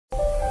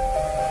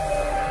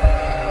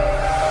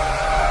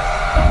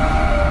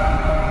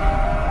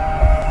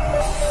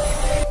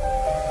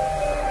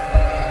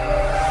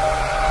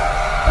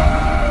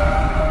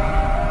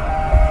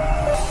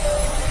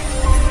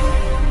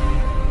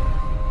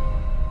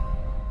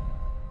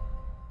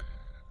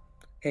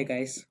Hey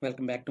guys,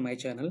 welcome back to my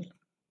channel.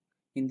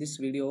 In this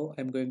video,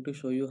 I'm going to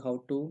show you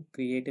how to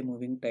create a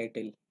moving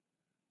title.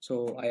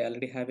 So I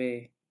already have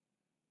a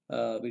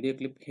video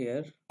clip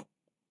here.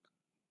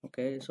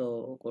 Okay,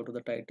 so go to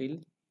the title,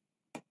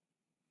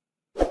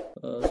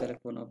 select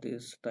one of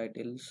these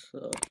titles.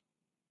 I'm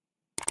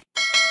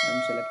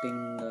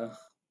selecting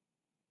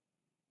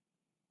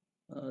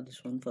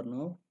this one for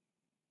now.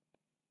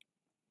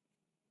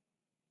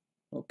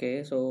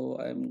 Okay, so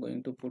I'm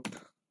going to put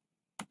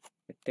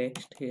a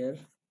text here.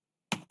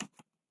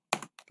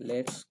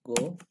 Let's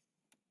go.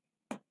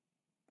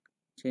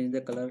 Change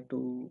the color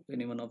to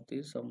any one of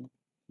these, some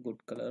good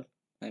color.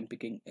 I'm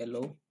picking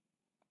yellow.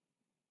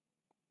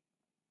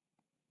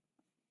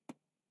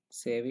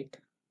 Save it.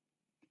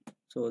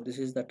 So this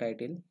is the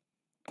title.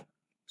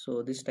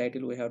 So this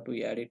title we have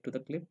to add it to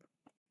the clip.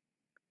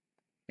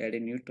 Add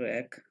a new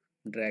track,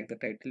 drag the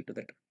title to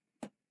the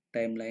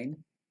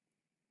timeline.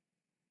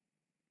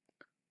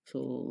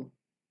 So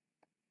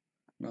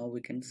now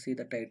we can see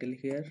the title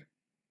here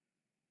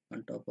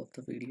on top of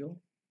the video.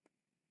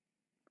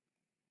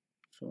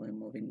 So I'm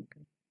moving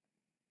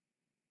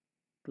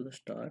to the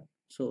start.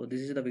 So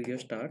this is the video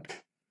start.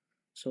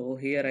 So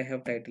here I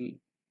have title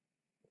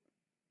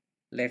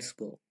let's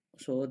go.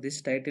 So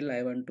this title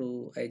I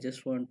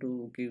just want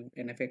to give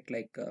an effect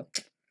like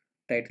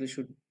title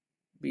should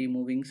be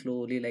moving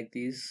slowly like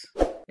this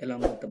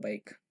along with the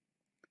bike.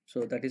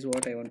 So that is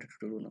what I wanted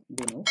to do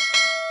now.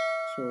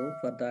 So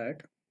for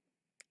that,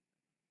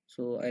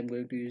 so I'm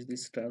going to use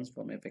this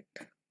transform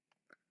effect.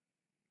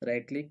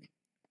 Right click,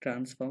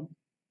 transform,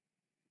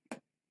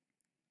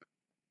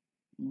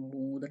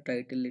 move the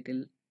title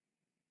little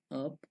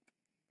up,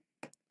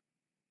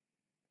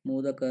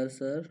 move the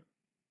cursor,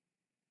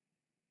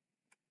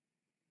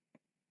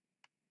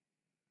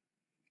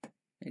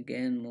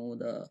 again move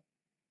the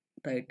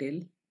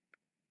title.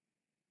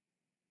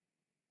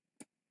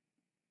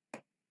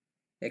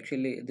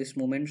 Actually this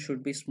movement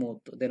should be smooth,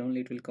 then only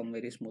it will come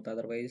very smooth,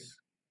 otherwise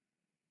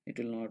it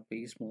will not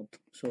be smooth.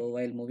 So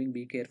while moving,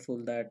 be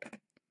careful that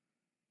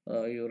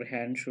your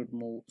hand should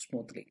move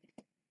smoothly.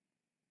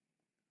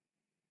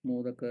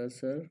 Move the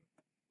cursor,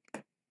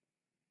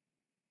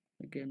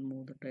 again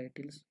move the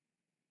titles,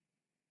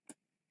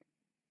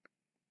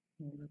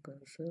 move the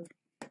cursor.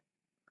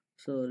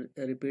 So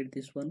repeat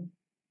this one.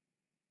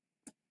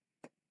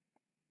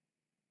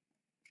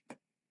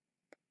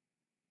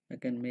 I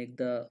can make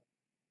the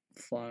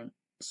font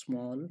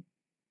small.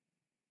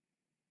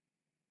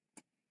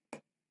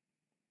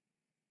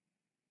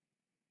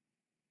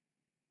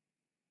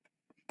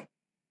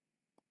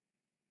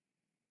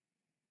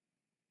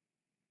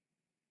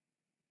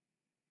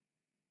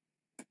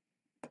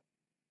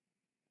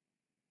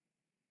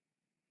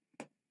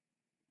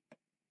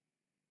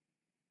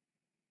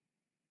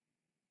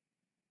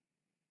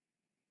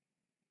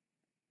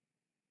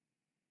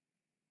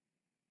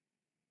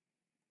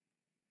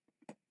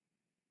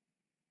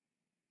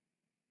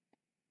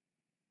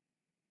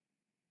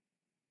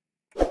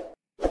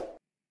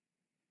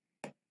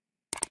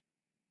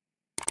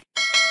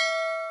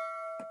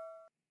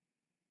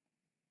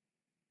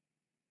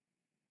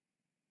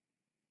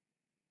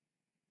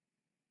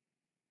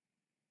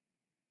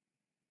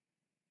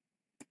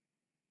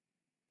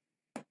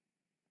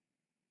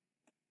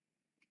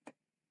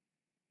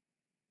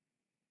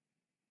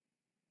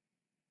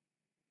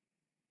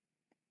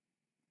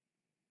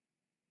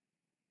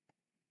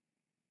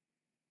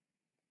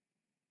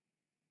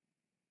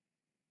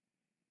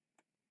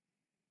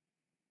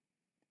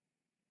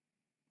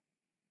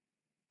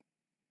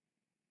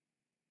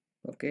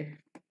 Okay,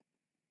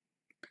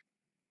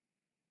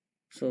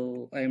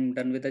 so I'm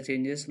done with the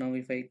changes. Now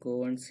if I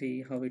go and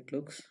see how it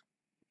looks,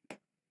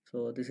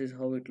 so this is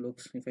how it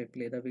looks. If I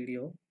play the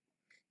video,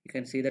 you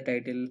can see the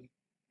title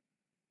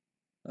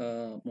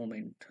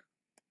moment.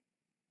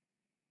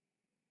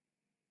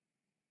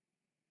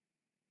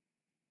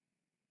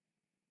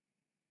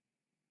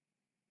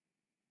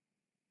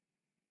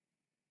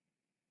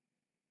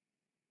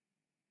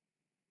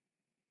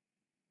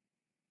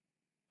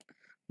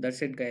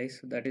 That's it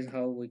guys, that is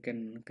how we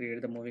can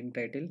create the moving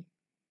title.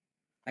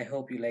 I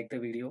hope you like the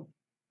video.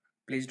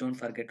 Please don't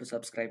forget to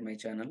subscribe my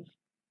channel.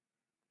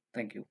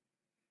 Thank you.